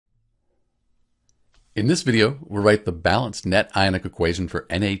In this video, we'll write the balanced net ionic equation for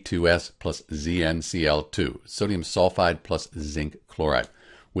Na2S plus ZnCl2, sodium sulfide plus zinc chloride.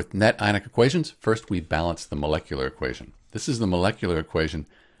 With net ionic equations, first we balance the molecular equation. This is the molecular equation.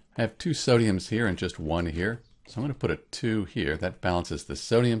 I have two sodiums here and just one here, so I'm going to put a 2 here. That balances the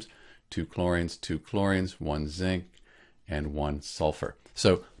sodiums, 2 chlorines, 1 zinc, and 1 sulfur.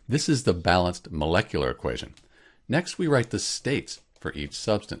 So this is the balanced molecular equation. Next, we write the states for each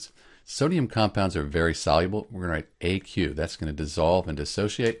substance. Sodium compounds are very soluble. We're going to write AQ. That's going to dissolve and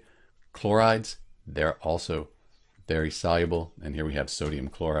dissociate. Chlorides, they're also very soluble. And here we have sodium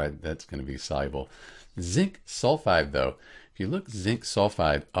chloride. That's going to be soluble. Zinc sulfide, though, if you look zinc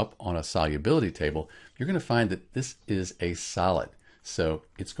sulfide up on a solubility table, you're going to find that this is a solid. So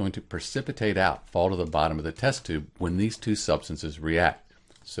it's going to precipitate out, fall to the bottom of the test tube when these two substances react.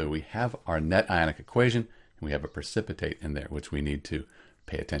 So we have our net ionic equation, and we have a precipitate in there, which we need to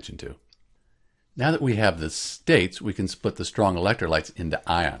pay attention to. Now that we have the states, we can split the strong electrolytes into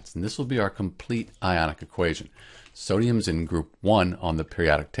ions, and this will be our complete ionic equation. Sodium's in group 1 on the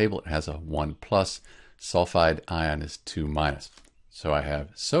periodic table. It has a 1 plus. Sulfide ion is 2 minus. So I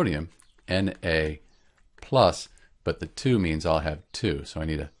have sodium, Na plus, but the 2 means I'll have 2, so I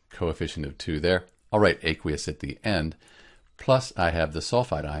need a coefficient of 2 there. I'll write aqueous at the end. Plus I have the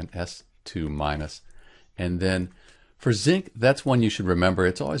sulfide ion, S2 minus, and then for zinc, that's one you should remember.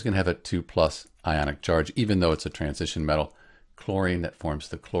 It's always going to have a 2 plus ionic charge, even though it's a transition metal. Chlorine, that forms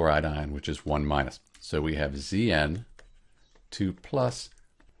the chloride ion, which is 1 minus. So we have Zn 2 plus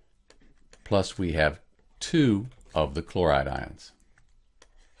we have 2 of the chloride ions.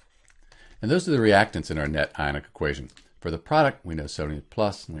 And those are the reactants in our net ionic equation. For the product, we know sodium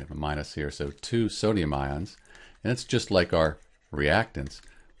plus, and we have a minus here, so 2 sodium ions. And it's just like our reactants,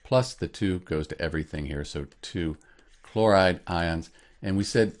 plus the 2 goes to everything here, so 2 chloride ions, and we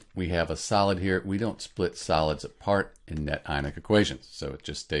said we have a solid here. We don't split solids apart in net ionic equations, so it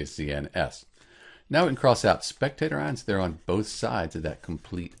just stays ZnS. Now we can cross out spectator ions. They're on both sides of that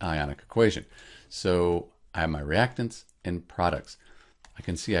complete ionic equation. So I have my reactants and products. I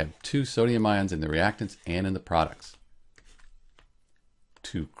can see I have 2 sodium ions in the reactants and in the products.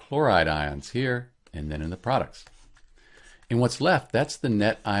 2 chloride ions here and then in the products. And what's left, that's the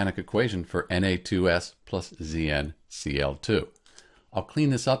net ionic equation for Na2S plus ZnCl2. I'll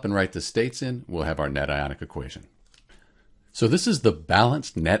clean this up and write the states in. We'll have our net ionic equation. So this is the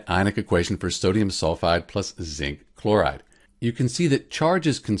balanced net ionic equation for sodium sulfide plus zinc chloride. You can see that charge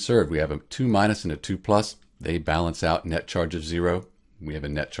is conserved. We have a 2 minus and a 2 plus. They balance out net charge of 0. We have a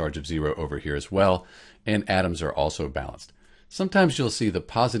net charge of 0 over here as well. And atoms are also balanced. Sometimes you'll see the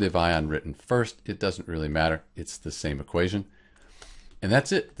positive ion written first. It doesn't really matter. It's the same equation. And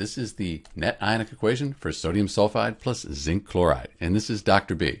that's it. This is the net ionic equation for sodium sulfide plus zinc chloride. And this is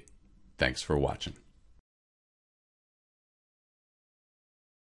Dr. B. Thanks for watching.